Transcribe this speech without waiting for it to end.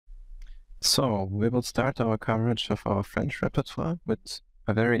So we will start our coverage of our French repertoire with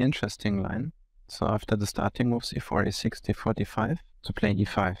a very interesting line. So after the starting moves e4, e6, d4, d5, to play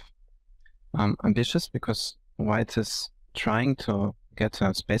e5. Ambitious because white is trying to get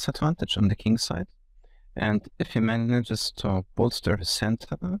a space advantage on the king side. And if he manages to bolster his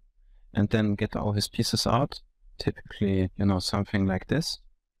center and then get all his pieces out, typically, something like this,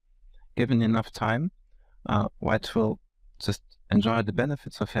 given enough time, white will just enjoy the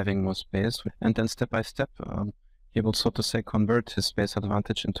benefits of having more space, and then step by step, he will, so to say, convert his space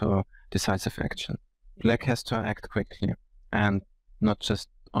advantage into a decisive action. Black has to act quickly and not just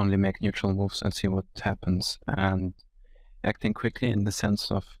only make neutral moves and see what happens, and acting quickly in the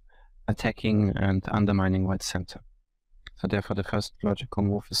sense of attacking and undermining white's center. So therefore the first logical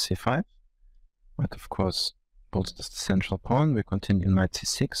move is c5. White, of course, bolsters the central pawn. We continue knight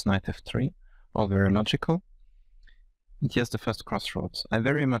c6, knight f3, all very logical. And here's the first crossroads. I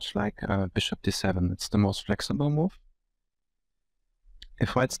very much like bishop d7. It's the most flexible move.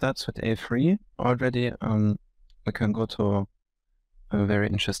 If white starts with a3, already we can go to a very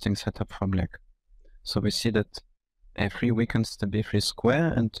interesting setup for black. So we see that a3 weakens the b3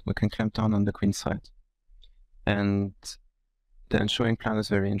 square, and we can clamp down on the queen side. And the ensuing plan is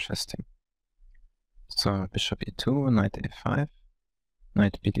very interesting. So bishop e2, knight a5,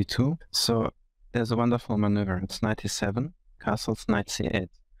 knight bd2. So there's a wonderful maneuver. It's knight e7, castles, knight c8.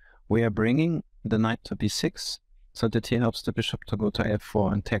 We are bringing the knight to b6 so that he helps the bishop to go to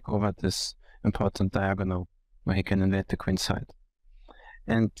f4 and take over this important diagonal where he can invade the queen side.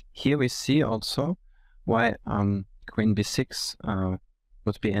 And here we see also why queen b6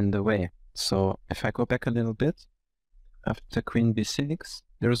 would be in the way. So if I go back a little bit, after queen b6,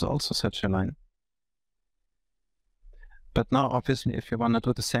 there is also such a line. But now, obviously, if you want to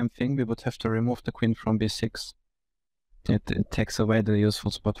do the same thing, we would have to remove the queen from b6. It takes away the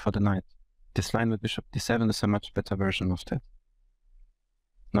useful spot for the knight. This line with bishop d7 is a much better version of that.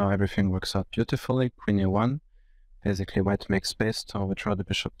 Now everything works out beautifully. Queen e1. Basically, white makes space to withdraw the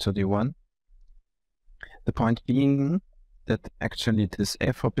bishop to d1. The point being that actually this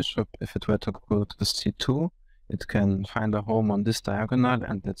a4 bishop, if it were to go to c2, it can find a home on this diagonal,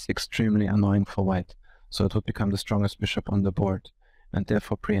 and that's extremely annoying for white. So it would become the strongest bishop on the board, and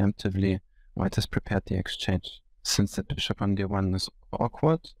therefore preemptively white has prepared the exchange. Since the bishop on d1 is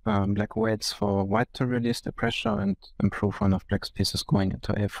awkward, black waits for white to release the pressure and improve one of black's pieces going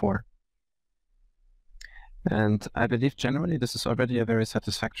into a4. And I believe generally this is already a very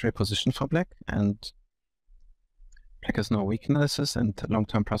satisfactory position for black, and black has no weaknesses and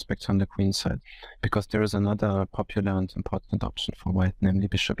long-term prospects on the queen side, because there is another popular and important option for white, namely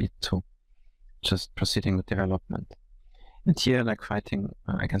bishop e2. Just proceeding with development. And here, like fighting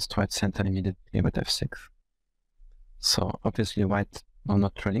against white's center immediately with f6. So obviously white will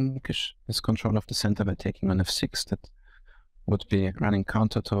not relinquish his control of the center by taking on f6. That would be running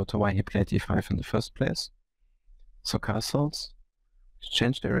counter to why he played e5 in the first place. So castles,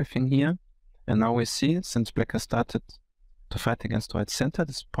 changed everything here. And now we see, since black has started to fight against white's center,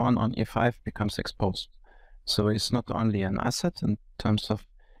 this pawn on e5 becomes exposed. So it's not only an asset in terms of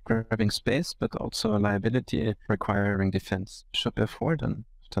grabbing space, but also a liability requiring defense. Bishop f4, then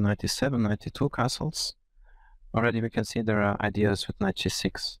after knight e7, knight e2 castles. Already we can see there are ideas with knight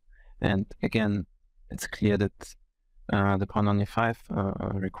g6. And again, it's clear that the pawn on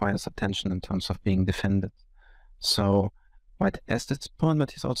e5 requires attention in terms of being defended. So white has this pawn, but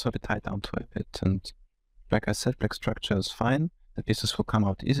he's also a bit tied down to a bit. And like I said, black structure is fine. The pieces will come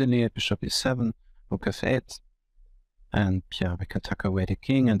out easily. Bishop e7, rook f8. And yeah, we can tuck away the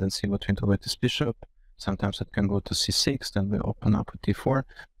king and then see what we do with this bishop. Sometimes it can go to c6, then we open up with d4.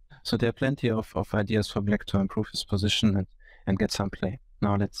 So there are plenty of ideas for black to improve his position and get some play.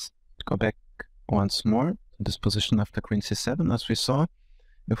 Now let's go back once more to this position after queen c7. As we saw,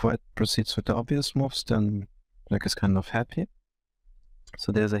 if white proceeds with the obvious moves, then black is kind of happy.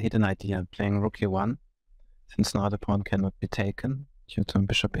 So there's a hidden idea, playing rook e1, since now the pawn cannot be taken due to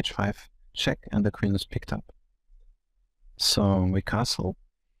bishop h5 check, and the queen is picked up. So we castle,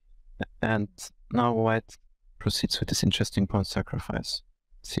 and now white proceeds with this interesting pawn sacrifice.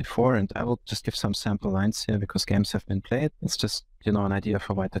 c4, and I will just give some sample lines here because games have been played. It's just, an idea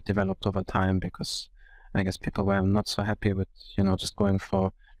for white that developed over time, because I guess people were not so happy with, just going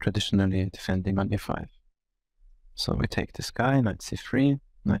for traditionally defending on e5. So we take this guy, knight c3,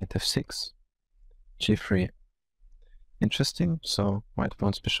 knight f6, g3. Interesting. So white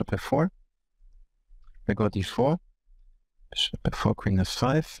wants bishop f4. We go d4. Bishop f4, queen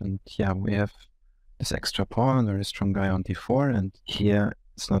f5, and yeah, we have this extra pawn, very strong guy on d4, and here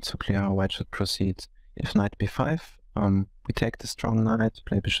it's not so clear how white should proceed. If knight b5, We take the strong knight,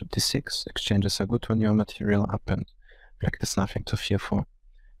 play bishop d6, exchanges are good to new material up, and black has nothing to fear for.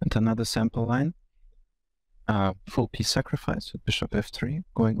 And another sample line, full piece sacrifice with bishop f3,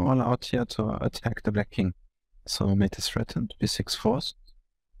 going all out here to attack the black king. So mate is threatened, b6 forced,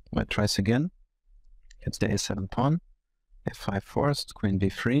 white tries again, gets the a7 pawn, f5 forced, queen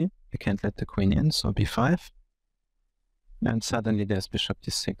b3, we can't let the queen in, so b5. And suddenly there's bishop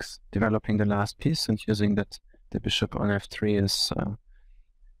d6, developing the last piece and using that the bishop on f3 is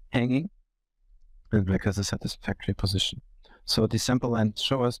hanging, and black has a satisfactory position. So the sample line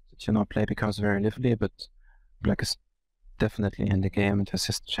shows us that, play becomes very lively, but black is definitely in the game and has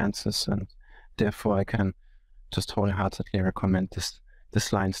his chances, and therefore I can just wholeheartedly recommend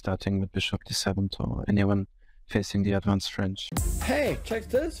this line starting with bishop d7 to anyone facing the advanced range. Hey, check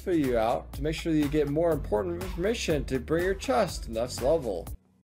this video out to make sure that you get more important information to bring your chess to the next level.